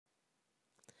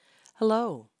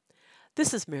Hello,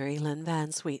 this is Mary Lynn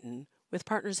Van Sweeten with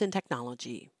Partners in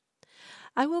Technology.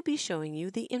 I will be showing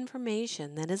you the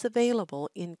information that is available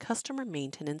in Customer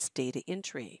Maintenance data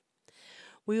entry.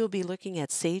 We will be looking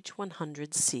at Sage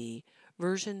 100C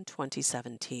version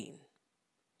 2017.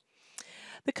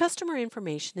 The customer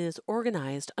information is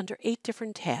organized under 8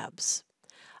 different tabs.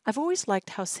 I've always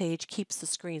liked how Sage keeps the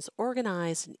screens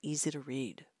organized and easy to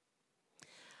read.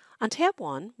 On tab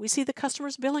 1, we see the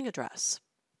customer's billing address.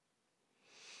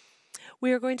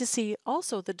 We are going to see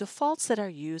also the defaults that are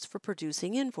used for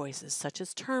producing invoices, such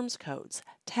as terms codes,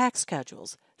 tax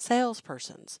schedules,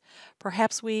 salespersons.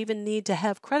 Perhaps we even need to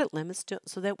have credit limits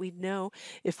so that we know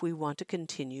if we want to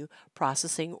continue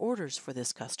processing orders for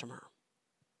this customer.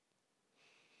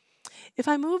 If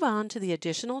I move on to the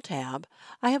Additional tab,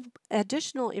 I have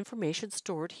additional information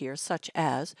stored here, such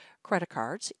as credit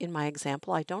cards. In my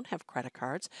example, I don't have credit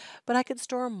cards, but I can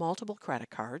store multiple credit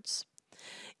cards.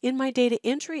 In my data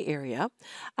entry area,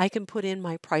 I can put in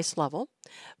my price level,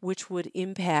 which would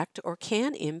impact or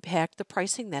can impact the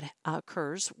pricing that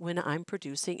occurs when I'm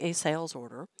producing a sales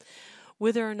order,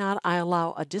 whether or not I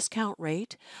allow a discount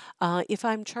rate if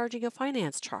I'm charging a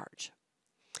finance charge.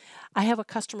 I have a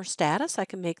customer status. I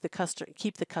can make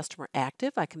keep the customer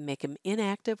active. I can make him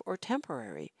inactive or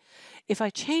temporary. If I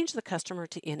change the customer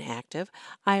to inactive,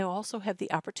 I also have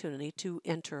the opportunity to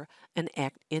enter an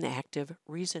inactive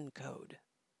reason code.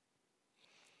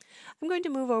 I'm going to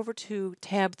move over to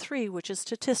tab 3, which is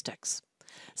statistics.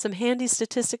 Some handy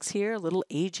statistics here: a little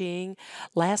aging,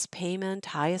 last payment,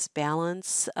 highest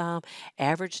balance,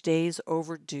 average days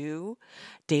overdue,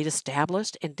 date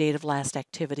established and date of last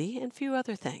activity, and a few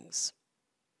other things.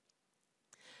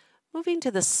 Moving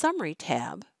to the Summary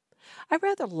tab, I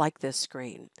rather like this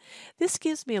screen. This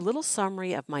gives me a little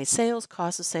summary of my sales,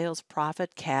 cost of sales,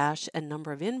 profit, cash, and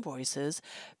number of invoices,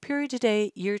 period to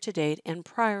date, year to date, and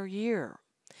prior year.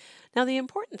 Now, the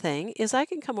important thing is I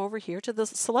can come over here to the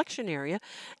selection area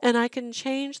and I can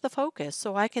change the focus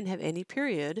so I can have any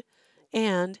period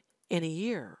and any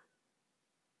year.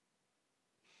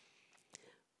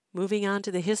 Moving on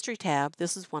to the History tab,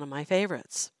 this is one of my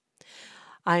favorites.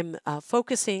 I'm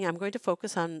going to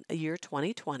focus on the year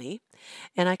 2020,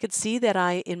 and I could see that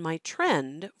in my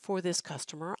trend for this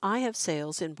customer, I have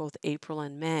sales in both April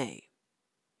and May.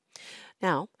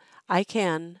 Now, I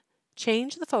can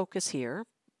change the focus here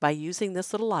by using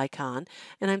this little icon,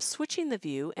 and I'm switching the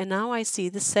view, and now I see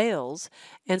the sales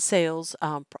and sales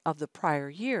of the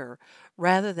prior year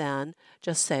rather than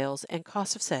just sales and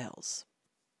cost of sales.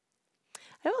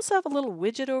 I also have a little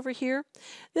widget over here.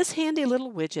 This handy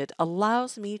little widget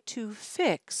allows me to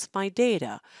fix my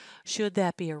data should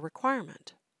that be a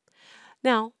requirement.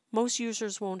 Now, most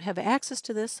users won't have access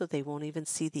to this, so they won't even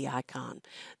see the icon.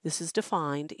 This is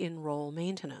defined in Role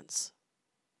Maintenance.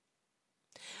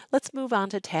 Let's move on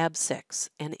to tab 6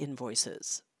 and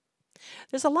Invoices.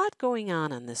 There's a lot going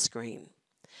on this screen.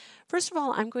 First of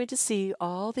all, I'm going to see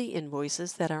all the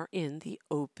invoices that are in the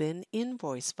Open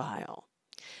Invoice file.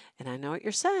 And I know what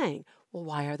you're saying. Well,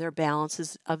 why are there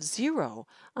balances of 0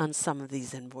 on some of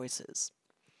these invoices?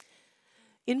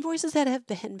 Invoices that have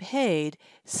been paid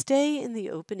stay in the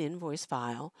Open Invoice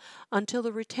file until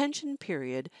the retention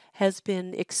period has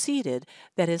been exceeded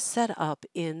that is set up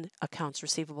in Accounts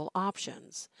Receivable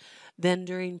Options. Then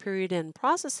during period end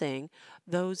processing,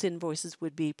 those invoices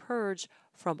would be purged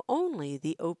from only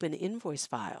the Open Invoice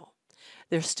file.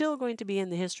 They're still going to be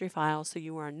in the history file, so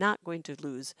you are not going to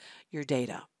lose your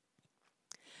data.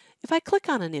 If I click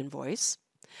on an invoice,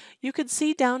 you could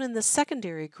see down in the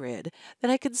secondary grid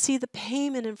that I could see the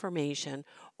payment information,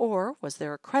 or was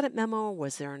there a credit memo,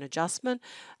 was there an adjustment?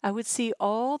 I would see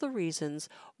all the reasons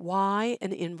why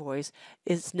an invoice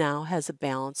now has a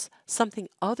balance, something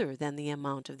other than the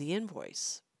amount of the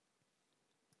invoice.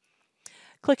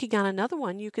 Clicking on another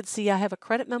one, you could see I have a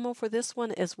credit memo for this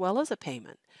one as well as a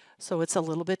payment, so it's a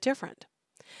little bit different.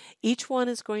 Each one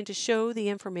is going to show the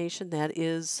information that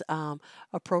is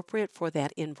appropriate for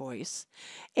that invoice.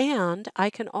 And I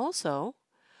can also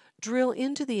drill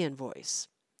into the invoice.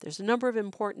 There's a number of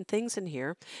important things in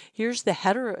here. Here's the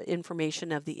header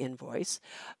information of the invoice,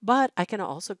 but I can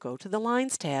also go to the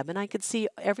Lines tab and I can see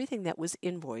everything that was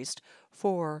invoiced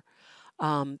for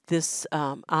on this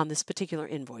particular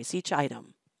invoice, each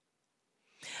item.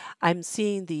 I'm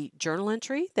seeing the journal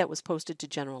entry that was posted to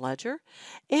General Ledger,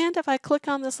 and if I click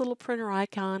on this little printer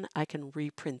icon, I can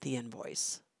reprint the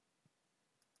invoice.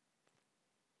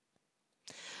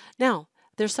 Now,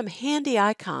 there's some handy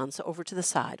icons over to the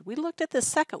side. We looked at the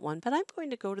second one, but I'm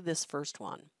going to go to this first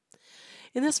one.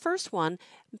 In this first one,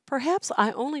 perhaps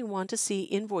I only want to see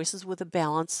invoices with a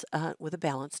balance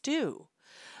due.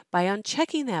 By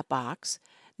unchecking that box,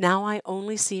 Now I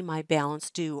only see my balance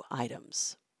due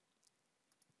items.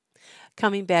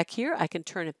 Coming back here, I can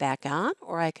turn it back on,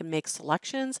 or I can make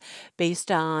selections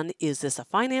based on, is this a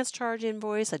finance charge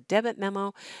invoice, a debit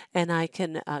memo, and I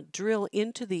can drill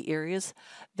into the areas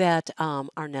that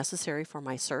are necessary for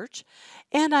my search.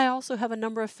 And I also have a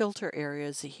number of filter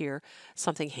areas here.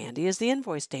 Something handy is the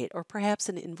invoice date, or perhaps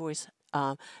an invoice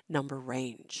number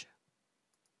range.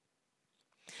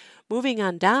 Moving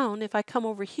on down, if I come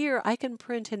over here, I can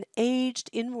print an aged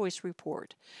invoice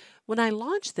report. When I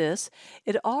launch this,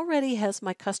 it already has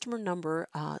my customer number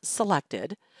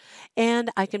selected, and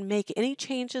I can make any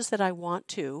changes that I want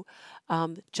to,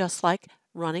 just like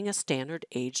running a standard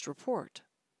aged report.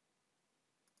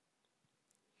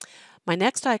 My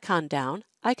next icon down,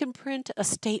 I can print a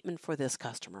statement for this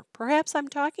customer. Perhaps I'm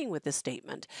talking with this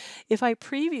statement. If I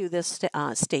preview this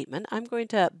statement, I'm going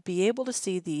to be able to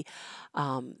see the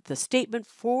statement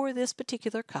for this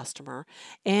particular customer,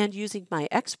 and using my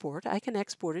export, I can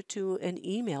export it to an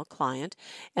email client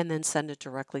and then send it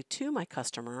directly to my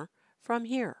customer from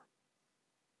here.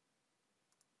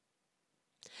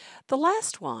 The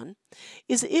last one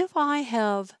is if I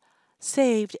have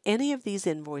saved any of these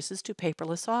invoices to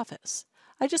paperless office.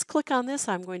 I just click on this,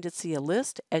 I'm going to see a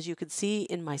list. As you can see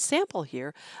in my sample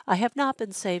here, I have not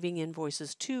been saving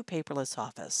invoices to paperless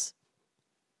office.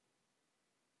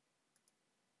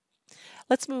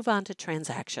 Let's move on to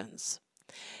transactions.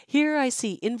 Here I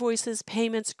see invoices,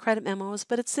 payments, credit memos,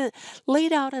 but it's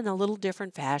laid out in a little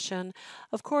different fashion.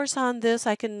 Of course, on this,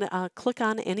 I can click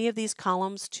on any of these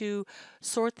columns to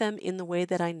sort them in the way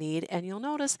that I need, and you'll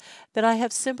notice that I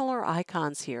have similar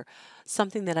icons here.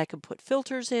 Something that I can put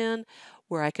filters in,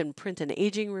 where I can print an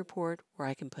aging report, where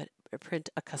I can print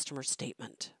a customer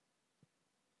statement.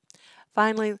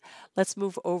 Finally, let's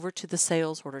move over to the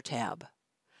Sales Order tab.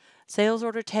 Sales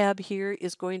Order tab here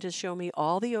is going to show me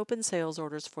all the open sales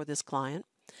orders for this client.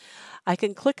 I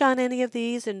can click on any of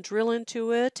these and drill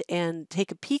into it and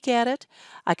take a peek at it.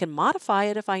 I can modify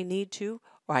it if I need to,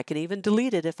 or I can even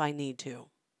delete it if I need to.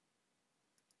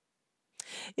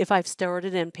 If I've stored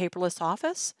it in Paperless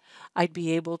Office, I'd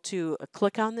be able to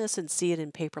click on this and see it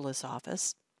in Paperless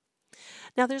Office.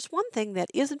 Now there's one thing that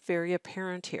isn't very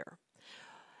apparent here.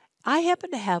 I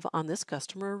happen to have on this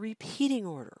customer a repeating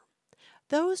order.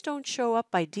 Those don't show up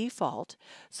by default,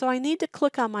 so I need to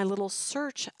click on my little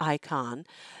search icon.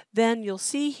 Then you'll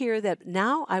see here that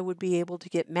now I would be able to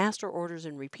get master orders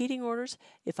and repeating orders.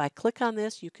 If I click on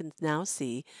this, you can now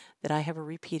see that I have a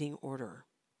repeating order.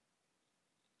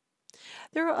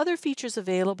 There are other features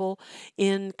available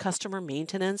in Customer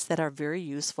Maintenance that are very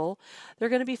useful. They're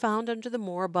going to be found under the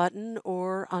More button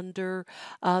or under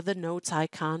the Notes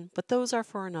icon, but those are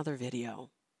for another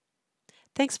video.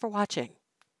 Thanks for watching.